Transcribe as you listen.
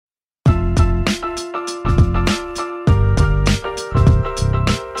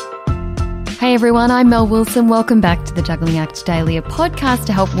Hey everyone, I'm Mel Wilson. Welcome back to the Juggling Act Daily, a podcast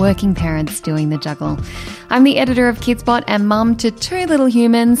to help working parents doing the juggle. I'm the editor of KidsBot and mum to two little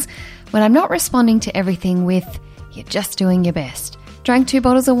humans. When I'm not responding to everything with, you're just doing your best. Drank 2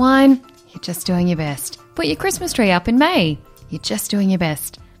 bottles of wine, you're just doing your best. Put your Christmas tree up in May, you're just doing your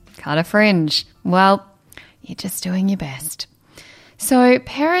best. Cut a fringe, well, you're just doing your best. So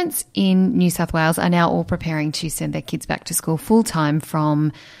parents in New South Wales are now all preparing to send their kids back to school full-time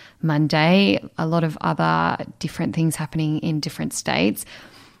from Monday. A lot of other different things happening in different states.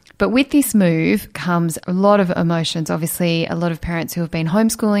 But with this move comes a lot of emotions. Obviously, a lot of parents who have been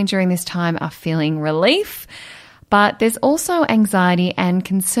homeschooling during this time are feeling relief. But there's also anxiety and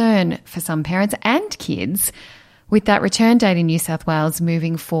concern for some parents and kids with that return date in New South Wales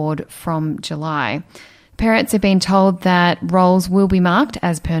moving forward from July. Parents have been told that roles will be marked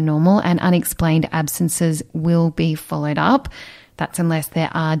as per normal and unexplained absences will be followed up. That's unless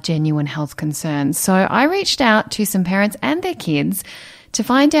there are genuine health concerns. So I reached out to some parents and their kids to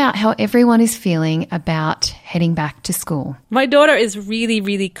find out how everyone is feeling about heading back to school. My daughter is really,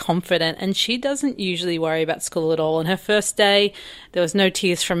 really confident and she doesn't usually worry about school at all. On her first day, there was no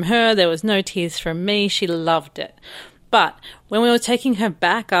tears from her, there was no tears from me. She loved it. But when we were taking her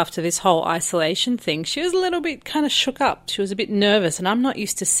back after this whole isolation thing, she was a little bit kind of shook up. She was a bit nervous, and I'm not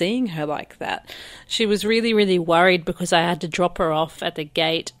used to seeing her like that. She was really, really worried because I had to drop her off at the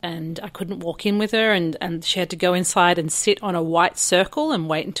gate and I couldn't walk in with her, and she had to go inside and sit on a white circle and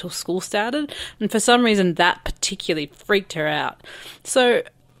wait until school started. And for some reason, that particularly freaked her out. So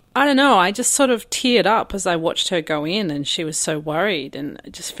I don't know, I just sort of teared up as I watched her go in, and she was so worried, and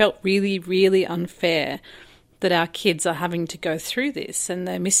it just felt really, really unfair that our kids are having to go through this and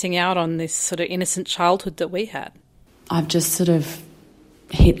they're missing out on this sort of innocent childhood that we had. I've just sort of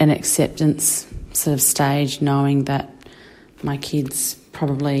hit an acceptance sort of stage, knowing that my kids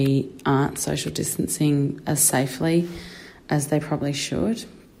probably aren't social distancing as safely as they probably should,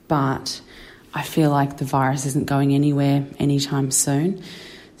 but I feel like the virus isn't going anywhere anytime soon.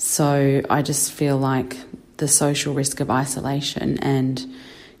 So I just feel like the social risk of isolation and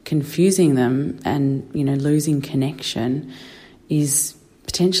confusing them and, losing connection is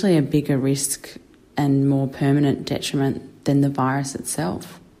potentially a bigger risk and more permanent detriment than the virus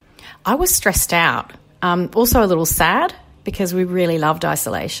itself. I was stressed out, also a little sad because we really loved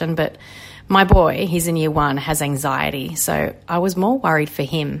isolation, but my boy, he's in year 1, has anxiety, so I was more worried for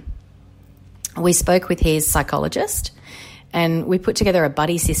him. We spoke with his psychologist and we put together a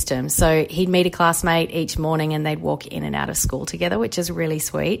buddy system. So he'd meet a classmate each morning and they'd walk in and out of school together, which is really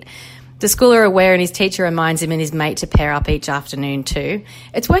sweet. The school are aware and his teacher reminds him and his mate to pair up each afternoon too.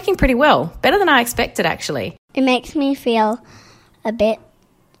 It's working pretty well, better than I expected actually. It makes me feel a bit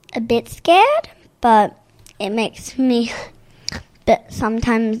scared, but it makes me, but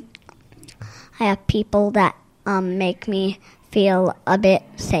sometimes I have people that make me feel a bit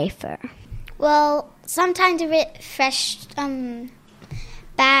safer. Well, sometimes a bit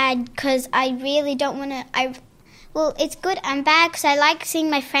bad because I really don't want to. Well, it's good and bad because I like seeing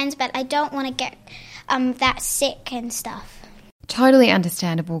my friends, but I don't want to get that sick and stuff. Totally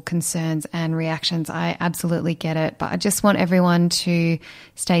understandable concerns and reactions. I absolutely get it, but I just want everyone to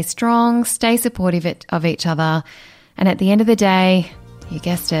stay strong, stay supportive of each other, and at the end of the day, you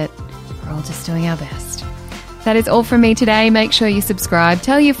guessed it, we're all just doing our best. That is all from me today. Make sure you subscribe,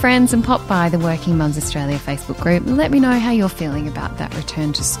 tell your friends and pop by the Working Mums Australia Facebook group and let me know how you're feeling about that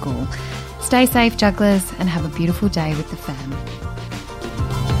return to school. Stay safe, jugglers, and have a beautiful day with the fam.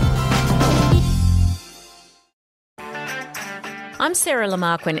 I'm Sarah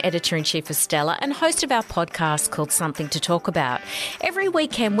Lamarquin, Editor-in-Chief of Stella and host of our podcast called Something to Talk About. Every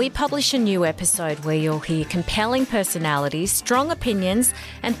weekend we publish a new episode where you'll hear compelling personalities, strong opinions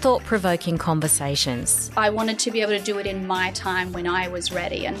and thought-provoking conversations. I wanted to be able to do it in my time when I was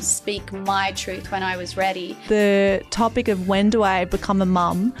ready and speak my truth when I was ready. The topic of when do I become a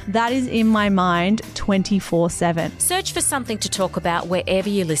mum, that is in my mind 24/7. Search for Something to Talk About wherever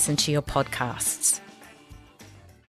you listen to your podcasts.